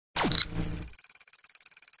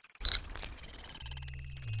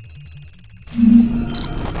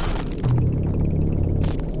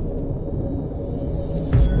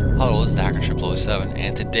7,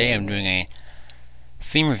 and today I'm doing a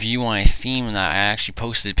theme review on a theme that I actually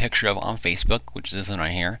posted a picture of on Facebook, which is this one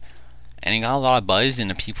right here, and it got a lot of buzz and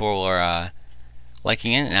the people are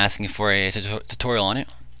liking it and asking for a tutorial on it,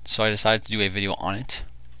 so I decided to do a video on it.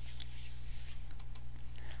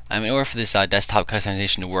 In order for this desktop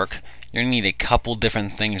customization to work, you're going to need a couple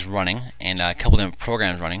different things running and a couple different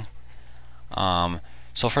programs running.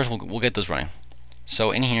 So first we'll get those running. So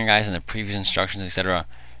in here, guys, in the previous instructions, etc.,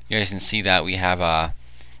 you guys can see that we have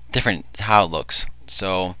different how it looks.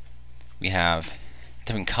 So we have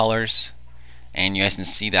different colors, and you guys can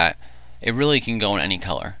see that it really can go in any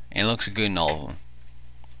color, and it looks good in all of them.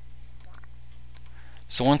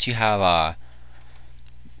 So once you have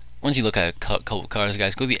once you look at a couple colors,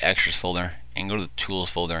 guys, go to the extras folder and go to the tools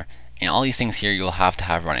folder, and all these things here you'll have to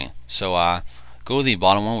have running. So go to the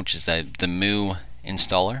bottom one, which is the Moo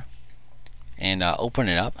installer, and open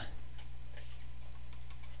it up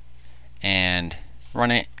and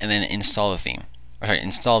run it, and then install the theme.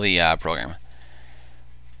 Install the program.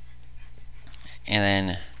 And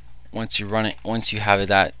then once you run it, once you have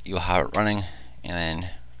that, you'll have it running, and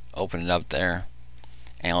then open it up there,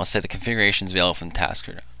 and it'll say the configuration is available from the task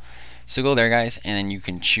group. So go there, guys, and then you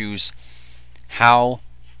can choose how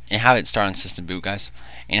and have it start on system boot, guys,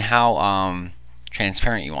 and how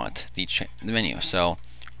transparent you want the menu. So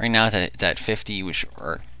right now it's at 50,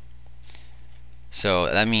 so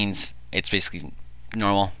that means it's basically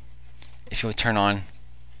normal. If you turn on,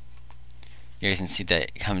 you guys can see that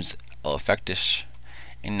it comes a little effectish,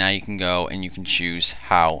 and now you can go and you can choose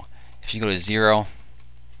how. If you go to 0,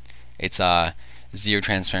 it's 0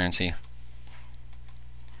 transparency.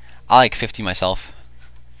 I like 50 myself.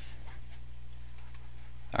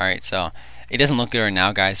 Alright, so it doesn't look good right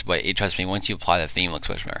now, guys, but trust me, once you apply the theme, it looks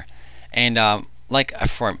much better. And like I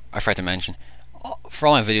forgot to mention, for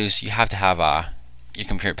all my videos, you have to have your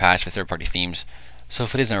computer patched with third-party themes. So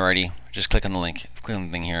if it isn't already, just click on the link, click on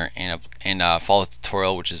the thing here, and follow the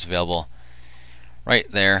tutorial, which is available right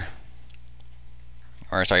there.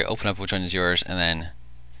 Or sorry, open up which one is yours, and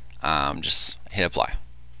then just hit apply.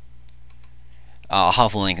 I'll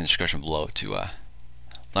have a link in the description below to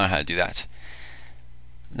learn how to do that.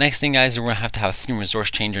 Next thing, guys, we're going to have theme resource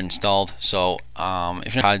changer installed. So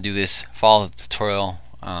if you know how to do this, follow the tutorial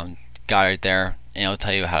guide right there, and it'll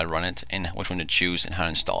tell you how to run it and which one to choose and how to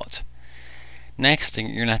install it. Next thing,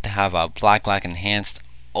 you're going to have Black Enhanced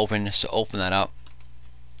open, so open that up.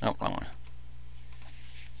 Oh, wrong one.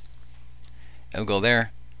 It'll go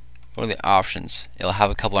there, go to the options, it'll have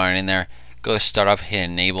a couple right in there, go to startup, hit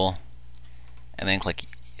enable, and then click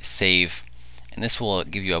save, and this will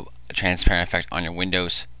give you a transparent effect on your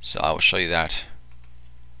windows, so I will show you that.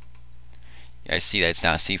 You guys see that it's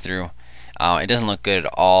now see-through. It doesn't look good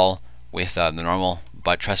at all with the normal,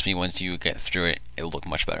 but trust me, once you get through it, it'll look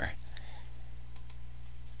much better.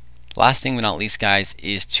 Last thing but not least, guys,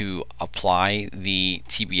 is to apply the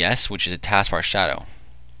TBS, which is a taskbar shadow.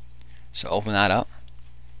 So open that up.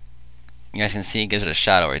 You guys can see it gives it a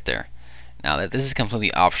shadow right there. Now this is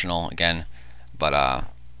completely optional again, but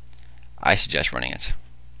I suggest running it.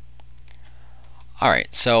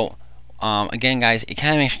 Alright, so again, guys, it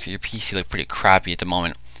kind of makes your PC look pretty crappy at the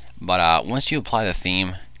moment, but once you apply the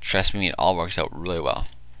theme, trust me, it all works out really well.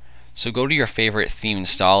 So go to your favorite theme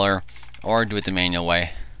installer, or do it the manual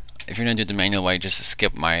way. If you're going to do it the manual way, just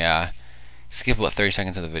skip skip about 30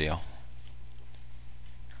 seconds of the video.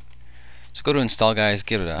 So go to install, guys,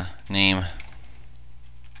 give it a name.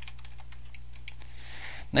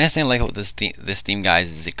 Nice thing I like about this theme, guys,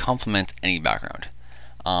 is it complements any background.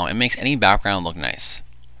 It makes any background look nice.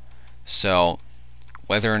 So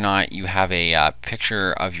whether or not you have a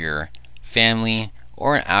picture of your family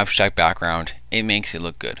or an abstract background, it makes it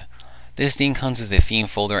look good. This theme comes with a theme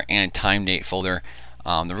folder and a time date folder.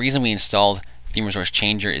 The reason we installed theme resource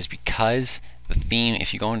changer is because the theme,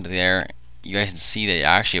 if you go into there, you guys can see that it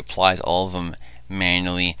actually applies all of them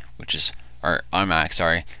manually, or automatic,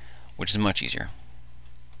 sorry, which is much easier.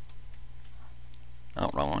 Oh,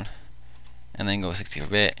 wrong one. And then go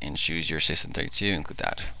 64-bit and choose your 632 and click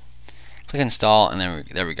that. Click install, and then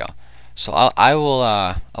there we go. So I will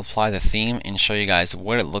apply the theme and show you guys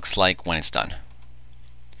what it looks like when it's done.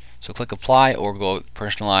 So click apply, or go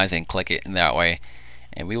personalize and click it in that way,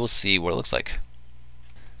 and we will see what it looks like.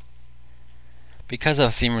 Because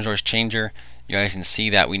of theme resource changer, you guys can see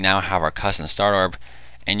that we now have our custom start orb,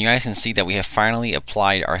 and you guys can see that we have finally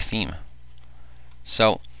applied our theme.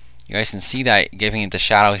 So you guys can see that giving it the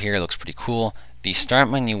shadow here looks pretty cool. The start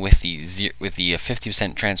menu with the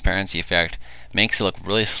 50% transparency effect makes it look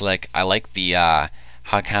really slick. I like the how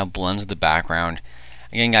it kind of blends with the background.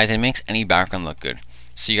 Again, guys, it makes any background look good.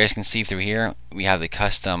 So you guys can see through here we have the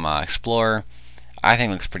custom Explorer, I think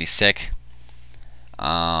it looks pretty sick.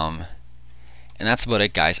 And that's about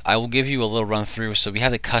it, guys. I will give you a little run through. So we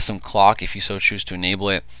have the custom clock if you so choose to enable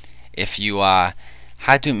it. If you had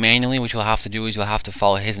to do it manually, what you'll have to do is you'll have to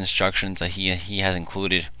follow his instructions that he has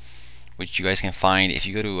included, which you guys can find if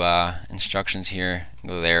you go to instructions here and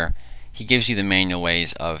go there. He gives you the manual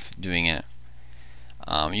ways of doing it.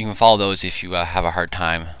 You can follow those if you have a hard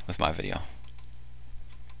time with my video.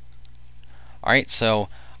 Alright, so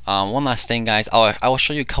one last thing, guys. I will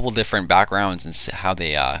show you a couple different backgrounds and how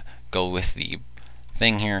they go with the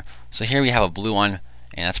thing here. So here we have a blue one,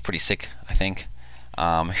 and that's pretty sick, I think.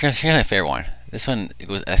 Here's my favorite one. This one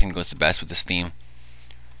I think goes the best with this theme.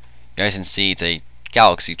 You guys can see it's a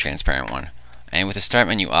galaxy transparent one, and with the start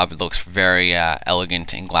menu up, it looks very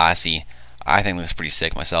elegant and glassy. I think it looks pretty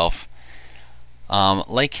sick myself.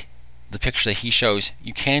 Like the picture that he shows,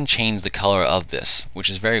 you can change the color of this, which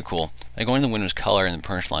is very cool. By going to the Windows Color in the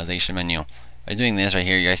personalization menu, by doing this right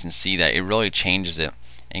here, you guys can see that it really changes it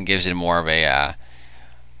and gives it more of a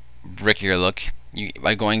brickier look.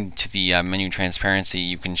 By going to the menu transparency,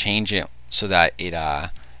 you can change it so that it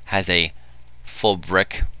has a full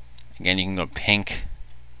brick. Again, you can go pink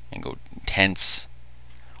and go intense,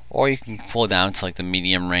 or you can pull down to like the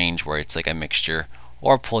medium range where it's like a mixture,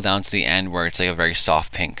 or pull down to the end where it's like a very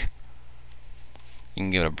soft pink. You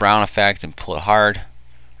can give it a brown effect and pull it hard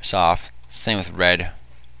or soft. Same with red,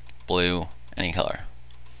 blue, any color.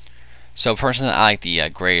 So personally, I like the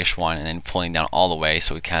grayish one, and then pulling down all the way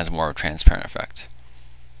so it has more of a transparent effect.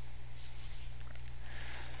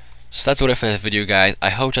 So that's about it for this video, guys. I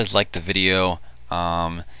hope you guys liked the video.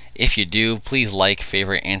 If you do, please like,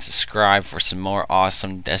 favorite, and subscribe for some more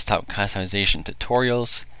awesome desktop customization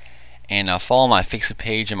tutorials. And follow my Facebook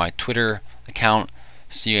page and my Twitter account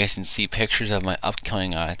so you guys can see pictures of my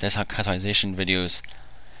upcoming desktop customization videos.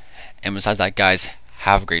 And besides that, guys,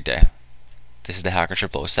 have a great day. This is the Hacker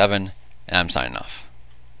 007, and I'm signing off.